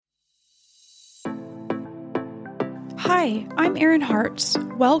Hi, I'm Erin Hartz.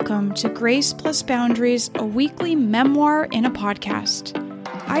 Welcome to Grace Plus Boundaries, a weekly memoir in a podcast.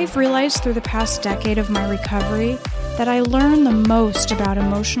 I've realized through the past decade of my recovery that I learn the most about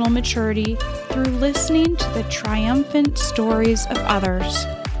emotional maturity through listening to the triumphant stories of others.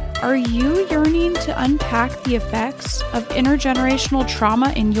 Are you yearning to unpack the effects of intergenerational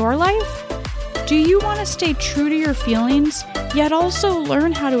trauma in your life? Do you want to stay true to your feelings, yet also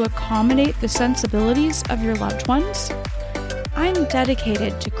learn how to accommodate the sensibilities of your loved ones? I'm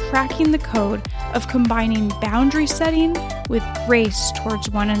dedicated to cracking the code of combining boundary setting with grace towards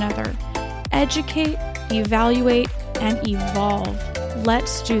one another. Educate, evaluate, and evolve.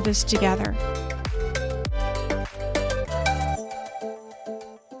 Let's do this together.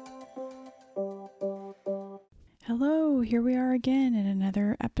 Hello, here we are again in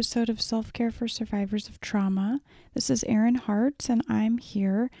another episode of Self-Care for Survivors of Trauma. This is Erin Hartz, and I'm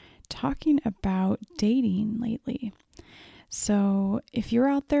here talking about dating lately. So if you're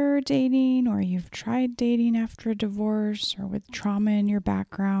out there dating, or you've tried dating after a divorce or with trauma in your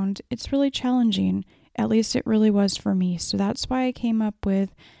background, it's really challenging. At least it really was for me. So that's why I came up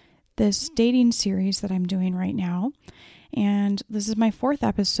with this dating series that I'm doing right now. And this is my 4th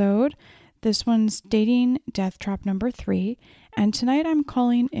episode. This one's dating Deathtrap number 3. And tonight I'm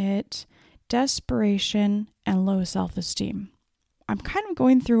calling it Desperation and Low Self-Esteem. I'm kind of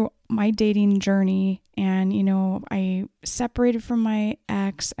going through my dating journey, and I separated from my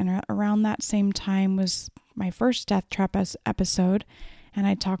ex, and around that same time was my first Deathtrap episode, and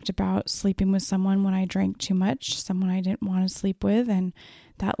I talked about sleeping with someone when I drank too much, someone I didn't want to sleep with, and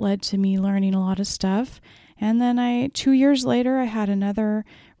that led to me learning a lot of stuff. And then 2 years later, I had another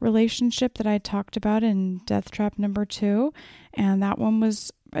relationship that I talked about in Deathtrap number 2, and that one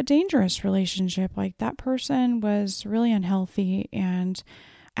was a dangerous relationship. Like, that person was really unhealthy, and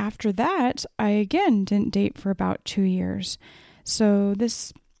after that, I again didn't date for about 2 years. So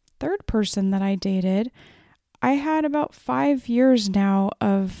this third person that I dated, I had about 5 years now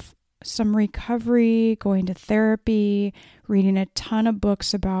of some recovery, going to therapy, reading a ton of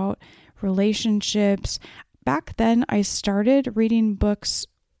books about relationships. Back then, I started reading books.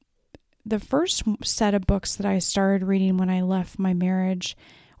 The first set of books that I started reading when I left my marriage,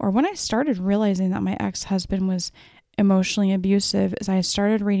 or when I started realizing that my ex-husband was emotionally abusive, is I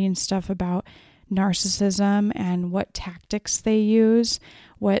started reading stuff about narcissism and what tactics they use,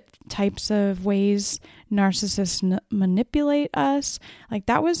 what types of ways narcissists manipulate us. Like,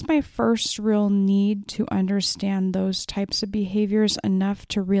 that was my first real need to understand those types of behaviors enough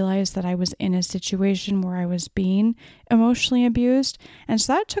to realize that I was in a situation where I was being emotionally abused. And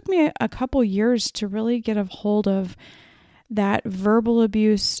so that took me a couple years to really get a hold of that verbal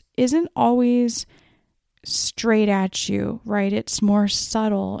abuse isn't always straight at you, right? It's more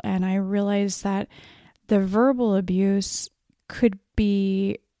subtle. And I realized that the verbal abuse could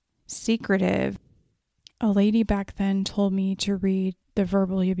be secretive. A lady back then told me to read The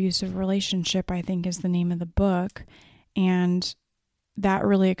Verbally Abusive Relationship, I think is the name of the book. And that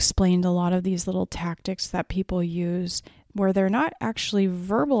really explained a lot of these little tactics that people use where they're not actually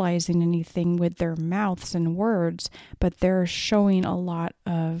verbalizing anything with their mouths and words, but they're showing a lot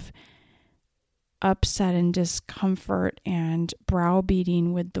of upset and discomfort and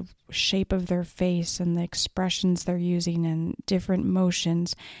browbeating with the shape of their face and the expressions they're using and different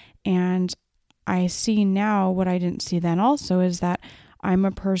motions. And I see now what I didn't see then also is that I'm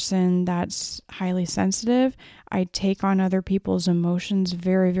a person that's highly sensitive. I take on other people's emotions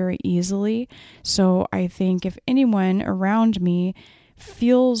very, very easily. So I think if anyone around me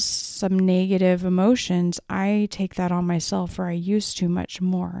feels some negative emotions, I take that on myself, or I used to much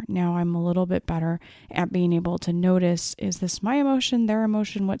more. Now I'm a little bit better at being able to notice, is this my emotion, their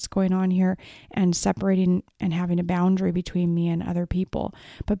emotion, what's going on here, and separating and having a boundary between me and other people.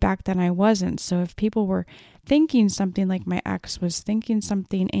 But back then I wasn't. So if people were thinking something, like my ex was thinking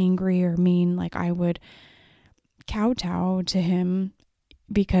something angry or mean, like, I would kowtow to him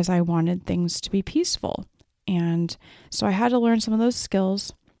because I wanted things to be peaceful. And so I had to learn some of those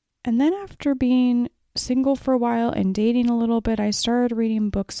skills. And then after being single for a while and dating a little bit, I started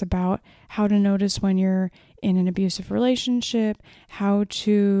reading books about how to notice when you're in an abusive relationship, how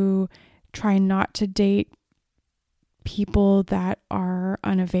to try not to date people that are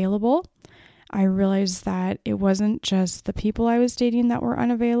unavailable. I realized that it wasn't just the people I was dating that were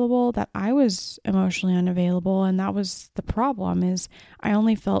unavailable, that I was emotionally unavailable. And that was the problem, is I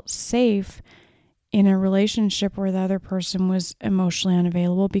only felt safe in a relationship where the other person was emotionally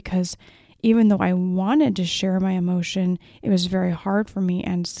unavailable, because even though I wanted to share my emotion, it was very hard for me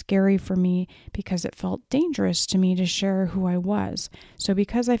and scary for me because it felt dangerous to me to share who I was. So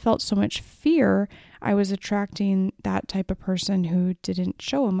because I felt so much fear, I was attracting that type of person who didn't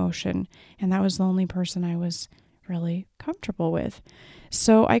show emotion. And that was the only person I was really comfortable with.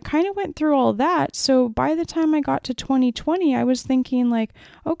 So I kind of went through all that. So by the time I got to 2020, I was thinking like,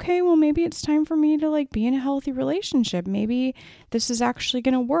 okay, well, maybe it's time for me to like be in a healthy relationship. Maybe this is actually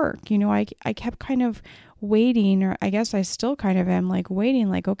going to work. You know, I kept kind of waiting, or I guess I still kind of am like waiting,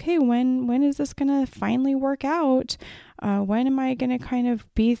 like, okay, when is this going to finally work out? When am I going to kind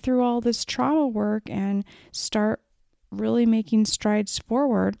of be through all this trauma work and start really making strides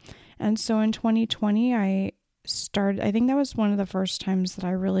forward? And so in 2020, I think that was one of the first times that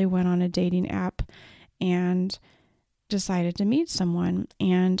I really went on a dating app and decided to meet someone.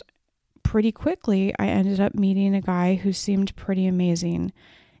 And pretty quickly, I ended up meeting a guy who seemed pretty amazing.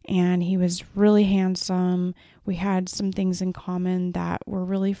 And he was really handsome. We had some things in common that were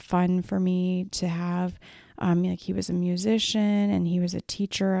really fun for me to have. Like he was a musician and he was a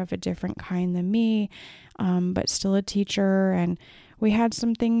teacher of a different kind than me, but still a teacher. And we had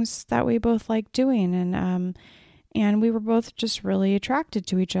some things that we both liked doing, and we were both just really attracted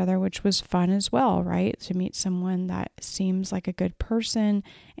to each other, which was fun as well, right? To meet someone that seems like a good person,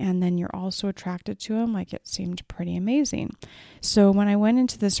 and then you're also attracted to him, like it seemed pretty amazing. So when I went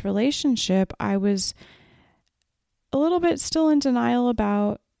into this relationship, I was a little bit still in denial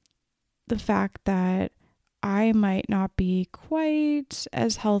about the fact that I might not be quite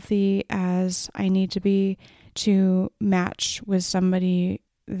as healthy as I need to be to match with somebody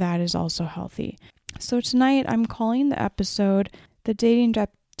that is also healthy. So tonight I'm calling the episode The Dating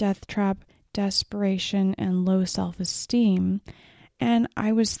Death Trap, Desperation, and Low Self-Esteem. And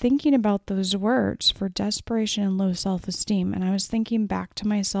I was thinking about those words for desperation and low self-esteem. And I was thinking back to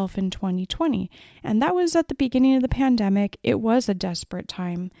myself in 2020. And that was at the beginning of the pandemic. It was a desperate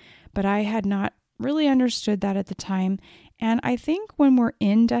time, but I had not really understood that at the time. And I think when we're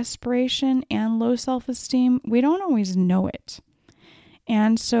in desperation and low self-esteem, we don't always know it.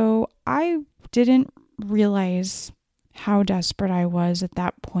 And so I didn't realize how desperate I was at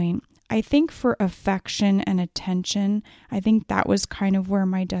that point. I think for affection and attention, I think that was kind of where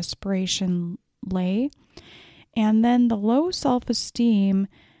my desperation lay. And then the low self-esteem,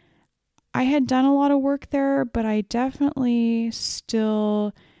 I had done a lot of work there, but I definitely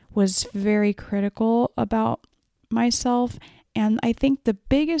still was very critical about myself. And I think the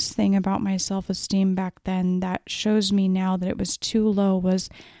biggest thing about my self-esteem back then that shows me now that it was too low was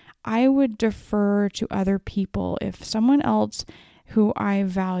I would defer to other people. If someone else who I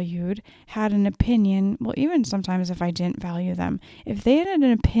valued had an opinion, well, even sometimes if I didn't value them, if they had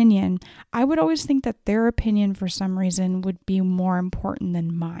an opinion, I would always think that their opinion for some reason would be more important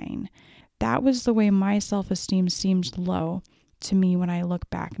than mine. That was the way my self-esteem seemed low to me when I look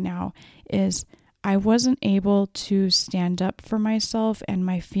back now, is I wasn't able to stand up for myself and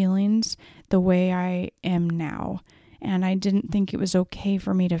my feelings the way I am now. And I didn't think it was okay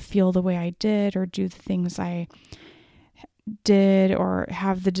for me to feel the way I did or do the things I did or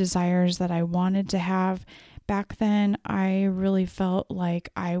have the desires that I wanted to have. Back then, I really felt like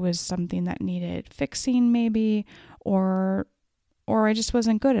I was something that needed fixing maybe, or I just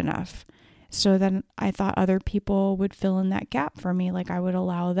wasn't good enough. So then I thought other people would fill in that gap for me. Like I would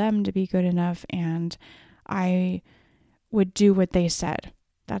allow them to be good enough and I would do what they said.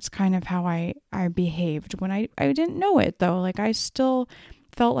 That's kind of how I behaved when I didn't know it though. Like I still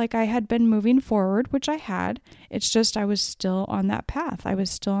felt like I had been moving forward, which I had. It's just I was still on that path. I was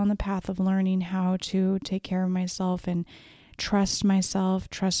still on the path of learning how to take care of myself and trust myself,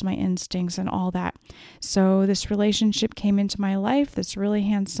 trust my instincts and all that. So this relationship came into my life, this really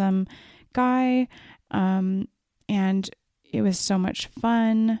handsome guy, and it was so much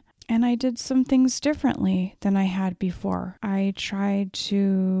fun. And I did some things differently than I had before. I tried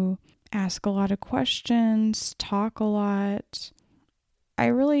to ask a lot of questions, talk a lot. I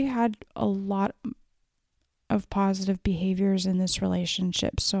really had a lot of positive behaviors in this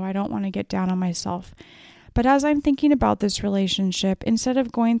relationship, so I don't want to get down on myself. But as I'm thinking about this relationship, instead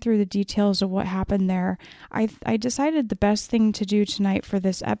of going through the details of what happened there, I decided the best thing to do tonight for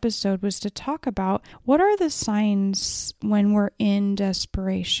this episode was to talk about what are the signs when we're in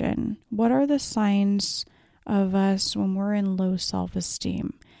desperation? What are the signs of us when we're in low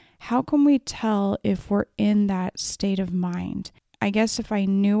self-esteem? How can we tell if we're in that state of mind? I guess if I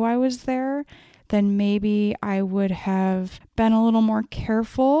knew I was there, then maybe I would have been a little more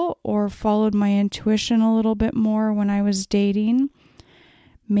careful or followed my intuition a little bit more when I was dating.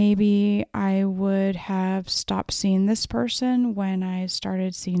 Maybe I would have stopped seeing this person when I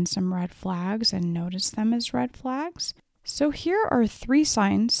started seeing some red flags and noticed them as red flags. So here are 3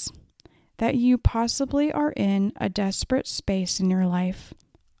 signs that you possibly are in a desperate space in your life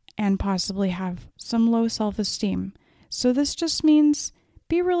and possibly have some low self-esteem. So this just means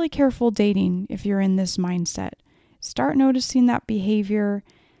be really careful dating if you're in this mindset. Start noticing that behavior.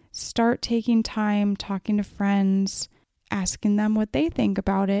 Start taking time, talking to friends, asking them what they think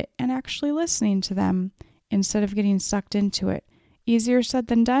about it, and actually listening to them instead of getting sucked into it. Easier said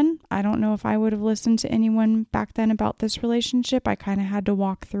than done. I don't know if I would have listened to anyone back then about this relationship. I kind of had to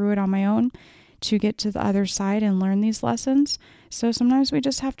walk through it on my own to get to the other side and learn these lessons. So sometimes we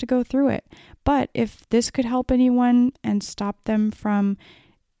just have to go through it. But if this could help anyone and stop them from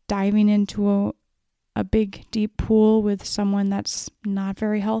diving into a big, deep pool with someone that's not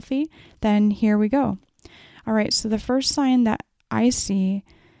very healthy, then here we go. All right, so the first sign that I see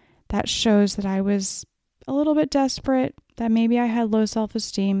that shows that I was a little bit desperate, that maybe I had low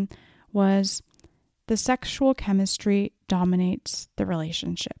self-esteem, was the sexual chemistry dominates the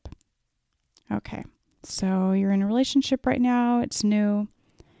relationship. Okay, so you're in a relationship right now, it's new.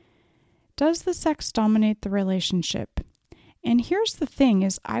 Does the sex dominate the relationship? And here's the thing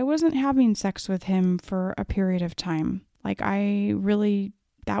is I wasn't having sex with him for a period of time.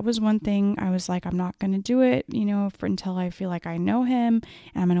 That was one thing I was like, I'm not going to do it, until I feel like I know him,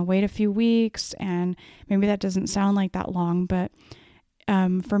 and I'm going to wait a few weeks. And maybe that doesn't sound like that long, but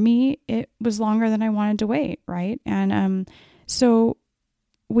for me, it was longer than I wanted to wait, right? And so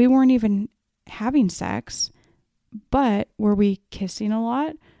we weren't even having sex, but were we kissing a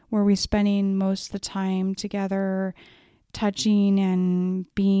lot? Were we spending most of the time together, touching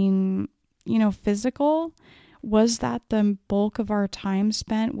and being, physical? Was that the bulk of our time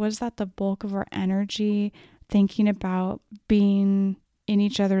spent? Was that the bulk of our energy thinking about being in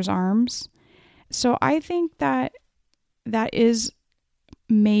each other's arms? So I think that is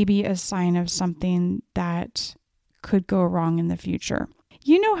maybe a sign of something that could go wrong in the future.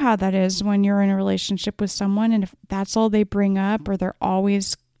 You know how that is when you're in a relationship with someone, and if that's all they bring up, or they're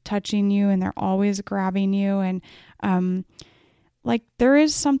always touching you and they're always grabbing you, and there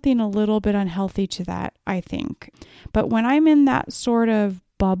is something a little bit unhealthy to that, I think. But when I'm in that sort of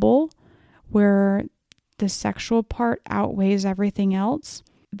bubble where the sexual part outweighs everything else,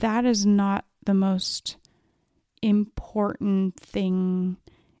 that is not the most important thing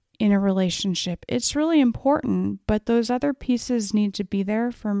in a relationship. It's really important, but those other pieces need to be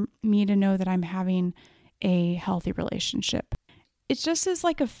there for me to know that I'm having a healthy relationship. It just is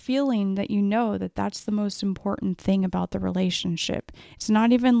like a feeling that that that's the most important thing about the relationship. It's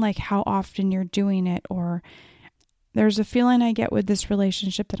not even like how often you're doing it, or there's a feeling I get with this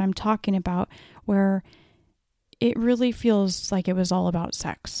relationship that I'm talking about where it really feels like it was all about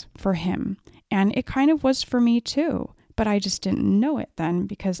sex for him. And it kind of was for me too, but I just didn't know it then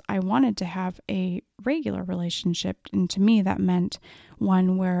because I wanted to have a regular relationship. And to me, that meant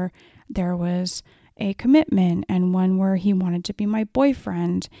one where there was a commitment, and one where he wanted to be my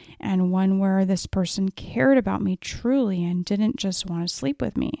boyfriend, and one where this person cared about me truly and didn't just want to sleep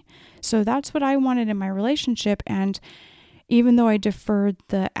with me. So that's what I wanted in my relationship. And even though I deferred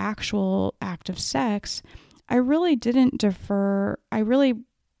the actual act of sex, I really didn't defer. I really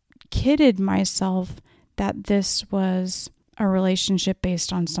kidded myself that this was a relationship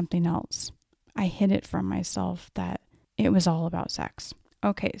based on something else. I hid it from myself that it was all about sex.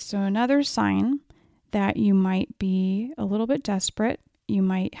 Okay, so another sign that you might be a little bit desperate, you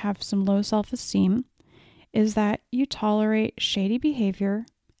might have some low self-esteem, is that you tolerate shady behavior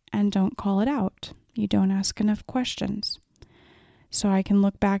and don't call it out. You don't ask enough questions. So I can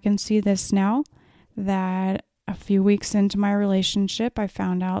look back and see this now, that a few weeks into my relationship, I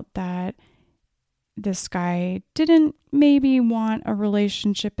found out that this guy didn't maybe want a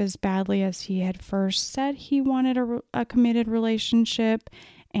relationship as badly as he had first said he wanted a committed relationship.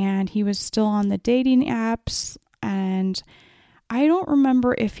 And he was still on the dating apps, and I don't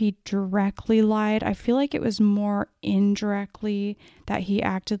remember if he directly lied. I feel like it was more indirectly that he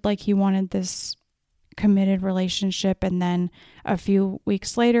acted like he wanted this committed relationship, and then a few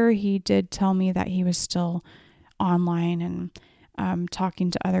weeks later, he did tell me that he was still online and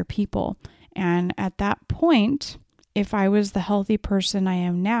talking to other people. And at that point, if I was the healthy person I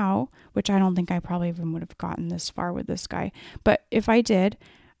am now, which I don't think I probably even would have gotten this far with this guy, but if I did,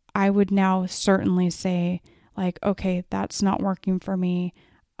 I would now certainly say, like, okay, that's not working for me.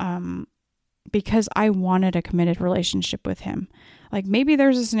 because I wanted a committed relationship with him. Like maybe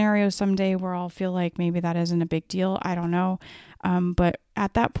there's a scenario someday where I'll feel like maybe that isn't a big deal. I don't know. But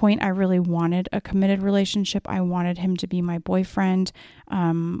at that point, I really wanted a committed relationship. I wanted him to be my boyfriend.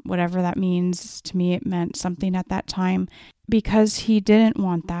 Whatever that means to me, it meant something at that time. Because he didn't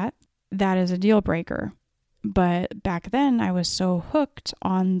want that, that is a deal breaker. But back then, I was so hooked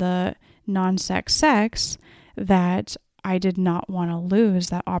on the non-sex sex that I did not want to lose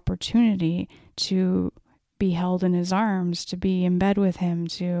that opportunity to be held in his arms, to be in bed with him,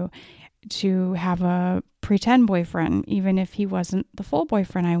 to have a pretend boyfriend, even if he wasn't the full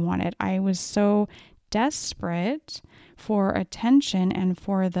boyfriend I wanted. I was so desperate for attention and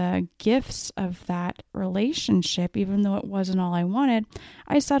for the gifts of that relationship, even though it wasn't all I wanted,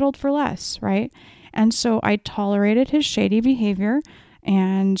 I settled for less, right? And so I tolerated his shady behavior,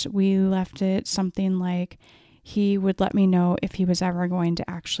 and we left it something like he would let me know if he was ever going to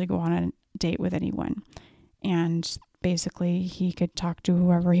actually go on a date with anyone. And basically he could talk to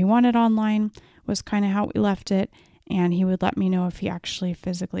whoever he wanted online, was kind of how we left it. And he would let me know if he actually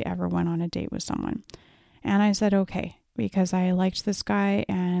physically ever went on a date with someone. And I said, okay, because I liked this guy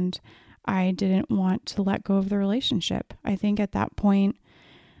and I didn't want to let go of the relationship. I think at that point,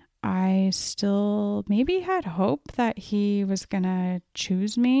 I still maybe had hope that he was going to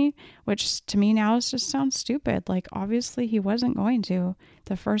choose me, which to me now just sounds stupid. Like, obviously he wasn't going to.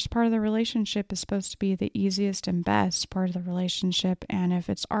 The first part of the relationship is supposed to be the easiest and best part of the relationship. And if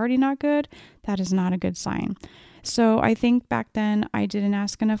it's already not good, that is not a good sign. So I think back then I didn't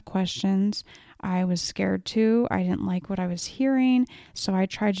ask enough questions. I was scared too. I didn't like what I was hearing. So I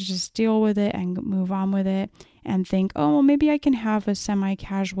tried to just deal with it and move on with it and think, oh, well, maybe I can have a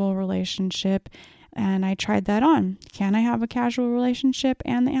semi-casual relationship. And I tried that on. Can I have a casual relationship?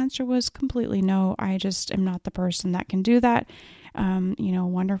 And the answer was completely no. I just am not the person that can do that.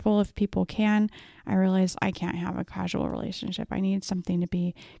 Wonderful if people can. I realize I can't have a casual relationship. I need something to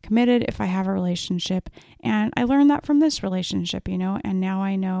be committed if I have a relationship. And I learned that from this relationship, and now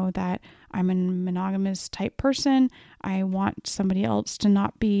I know that I'm a monogamous type person. I want somebody else to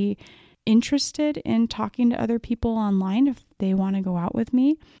not be interested in talking to other people online if they want to go out with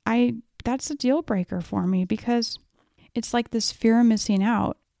me. That's a deal breaker for me because it's like this fear of missing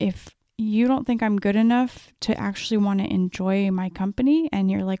out. If you don't think I'm good enough to actually want to enjoy my company and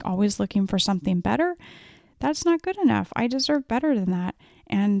you're like always looking for something better, that's not good enough. I deserve better than that.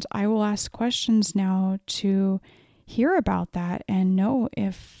 And I will ask questions now to hear about that and know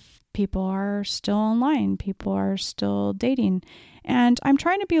if people are still online, people are still dating. And I'm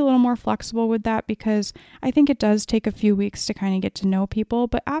trying to be a little more flexible with that because I think it does take a few weeks to kind of get to know people.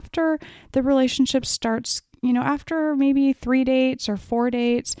 But after the relationship starts, after maybe 3 dates or 4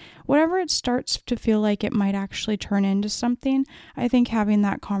 dates, whatever it starts to feel like it might actually turn into something, I think having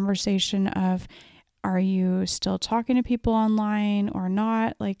that conversation of, are you still talking to people online or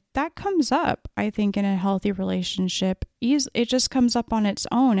not? Like that comes up, I think, in a healthy relationship. It just comes up on its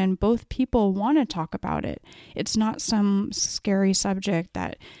own and both people want to talk about it. It's not some scary subject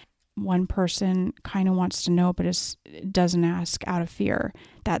that one person kind of wants to know, but doesn't ask out of fear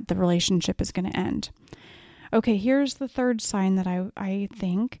that the relationship is going to end. Okay, here's the third sign that I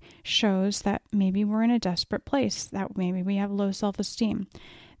think shows that maybe we're in a desperate place, that maybe we have low self-esteem.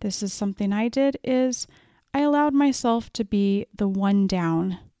 This is something I did is I allowed myself to be the one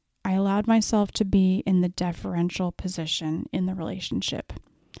down. I allowed myself to be in the deferential position in the relationship.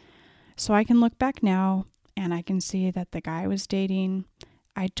 So I can look back now and I can see that the guy I was dating,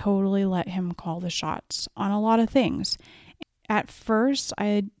 I totally let him call the shots on a lot of things. At first,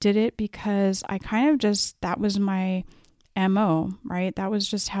 I did it because I kind of that was my MO, right? That was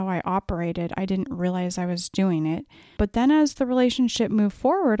just how I operated. I didn't realize I was doing it. But then as the relationship moved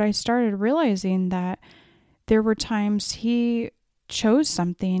forward, I started realizing that there were times he chose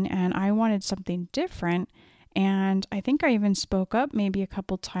something and I wanted something different. And I think I even spoke up maybe a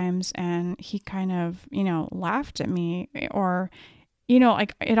couple times and he kind of, laughed at me or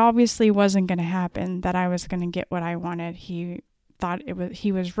like it obviously wasn't going to happen that I was going to get what I wanted. He thought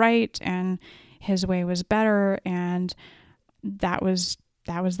he was right and his way was better. And that was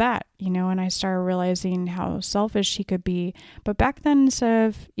that, and I started realizing how selfish he could be. But back then, instead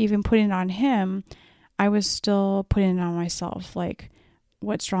of even putting it on him, I was still putting it on myself. Like,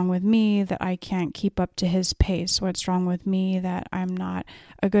 what's wrong with me that I can't keep up to his pace? What's wrong with me that I'm not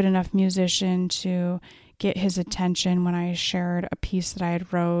a good enough musician to get his attention when I shared a piece that I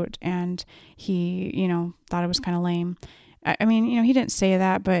had wrote and he, thought it was kind of lame. I mean, he didn't say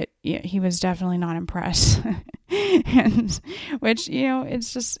that, but he was definitely not impressed. And which,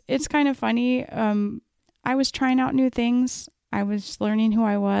 it's kind of funny. I was trying out new things. I was learning who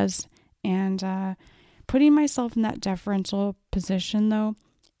I was And putting myself in that deferential position, though,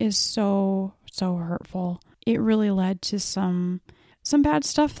 is so hurtful. It really led to some bad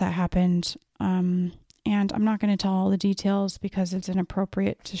stuff that happened. And I'm not going to tell all the details because it's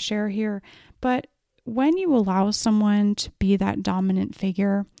inappropriate to share here. But when you allow someone to be that dominant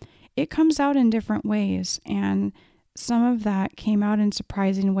figure, it comes out in different ways. And some of that came out in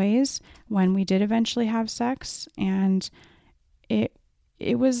surprising ways when we did eventually have sex. And it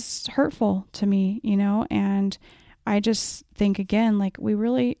was hurtful to me, and I just think again, like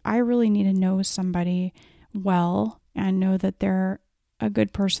I really need to know somebody well and know that they're a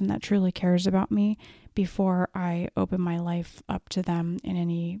good person that truly cares about me before I open my life up to them in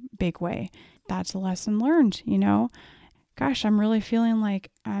any big way. That's a lesson learned, Gosh, I'm really feeling like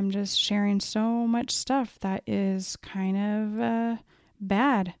I'm just sharing so much stuff that is kind of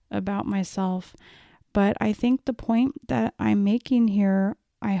bad about myself. But I think the point that I'm making here,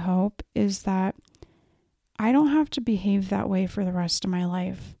 I hope, is that I don't have to behave that way for the rest of my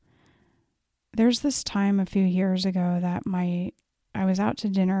life. There's this time a few years ago that I was out to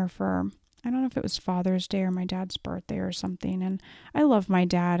dinner for, I don't know if it was Father's Day or my dad's birthday or something. And I love my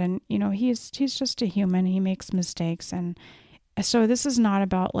dad, and he's just a human. He makes mistakes. And so this is not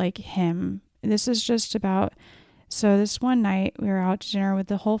about like him. This is just about, so this one night we were out to dinner with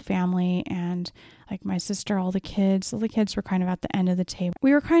the whole family, and like my sister, all the kids were kind of at the end of the table.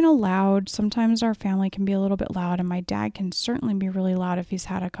 We were kind of loud. Sometimes our family can be a little bit loud, and my dad can certainly be really loud if he's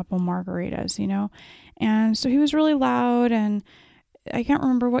had a couple margaritas, And so he was really loud, and I can't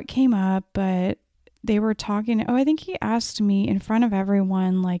remember what came up, but they were talking. Oh, I think he asked me in front of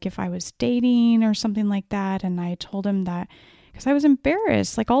everyone, like if I was dating or something like that. And I told him that because I was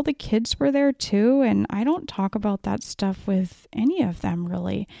embarrassed. Like all the kids were there too. And I don't talk about that stuff with any of them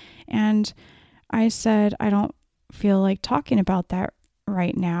really. And I said, I don't feel like talking about that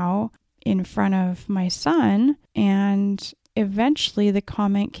right now in front of my son. And eventually the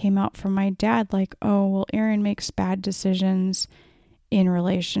comment came out from my dad, like, oh, well, Erin makes bad decisions in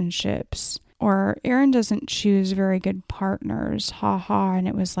relationships, or Erin doesn't choose very good partners, haha. And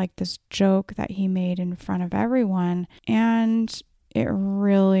it was like this joke that he made in front of everyone. And it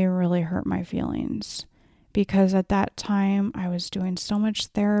really, really hurt my feelings because at that time I was doing so much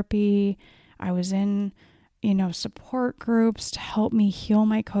therapy. I was in, support groups to help me heal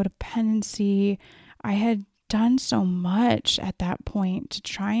my codependency. I had done so much at that point to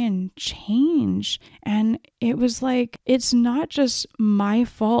try and change. And it was like, it's not just my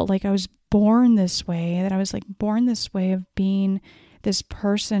fault. Like I was born this way, that I was like born this way of being this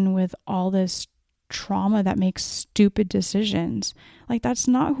person with all this trauma that makes stupid decisions. Like that's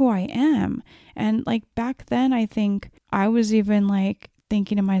not who I am. And like back then, I think I was even like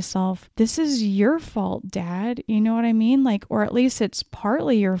thinking to myself, this is your fault, Dad. You know what I mean? Like, or at least it's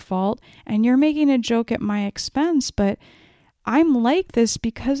partly your fault and you're making a joke at my expense, but I'm like this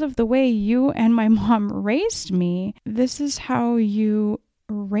because of the way you and my mom raised me. This is how you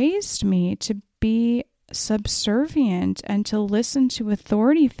raised me, to be subservient and to listen to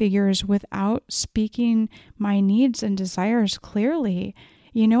authority figures without speaking my needs and desires clearly.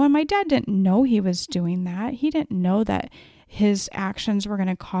 And my dad didn't know he was doing that. He didn't know that his actions were going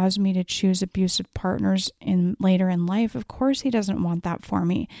to cause me to choose abusive partners later in life. Of course, he doesn't want that for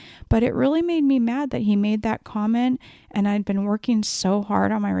me. But it really made me mad that he made that comment, and I'd been working so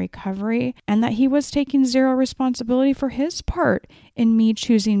hard on my recovery, and that he was taking zero responsibility for his part in me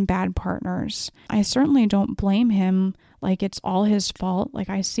choosing bad partners. I certainly don't blame him like it's all his fault. Like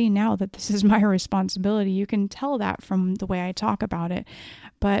I see now that this is my responsibility. You can tell that from the way I talk about it.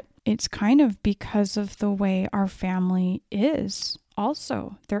 But it's kind of because of the way our family is.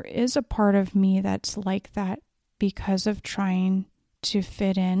 Also, there is a part of me that's like that because of trying to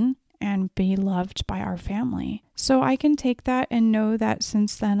fit in and be loved by our family. So I can take that and know that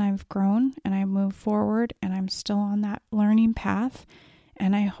since then I've grown and I move forward and I'm still on that learning path.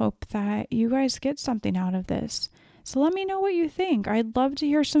 And I hope that you guys get something out of this. So let me know what you think. I'd love to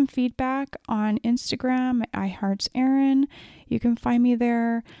hear some feedback on Instagram at iHeartsErin. You can find me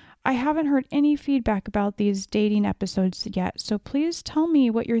there. I haven't heard any feedback about these dating episodes yet, so please tell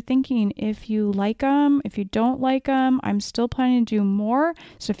me what you're thinking. If you like them, if you don't like them, I'm still planning to do more.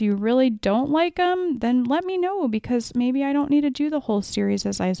 So if you really don't like them, then let me know, because maybe I don't need to do the whole series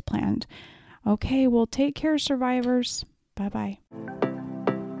as I planned. Okay, well, take care, survivors. Bye-bye.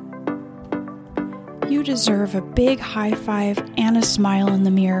 You deserve a big high five and a smile in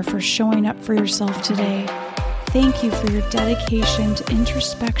the mirror for showing up for yourself today. Thank you for your dedication to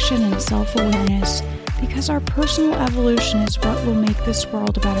introspection and self-awareness, because our personal evolution is what will make this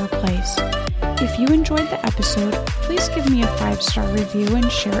world a better place. If you enjoyed the episode, please give me a 5-star review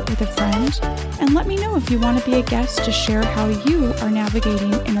and share it with a friend. And let me know if you want to be a guest to share how you are navigating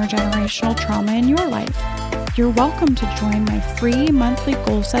intergenerational trauma in your life. You're welcome to join my free monthly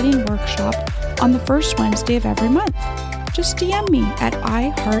goal-setting workshop on the first Wednesday of every month. Just DM me at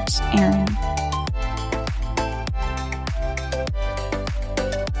iHeartsErin.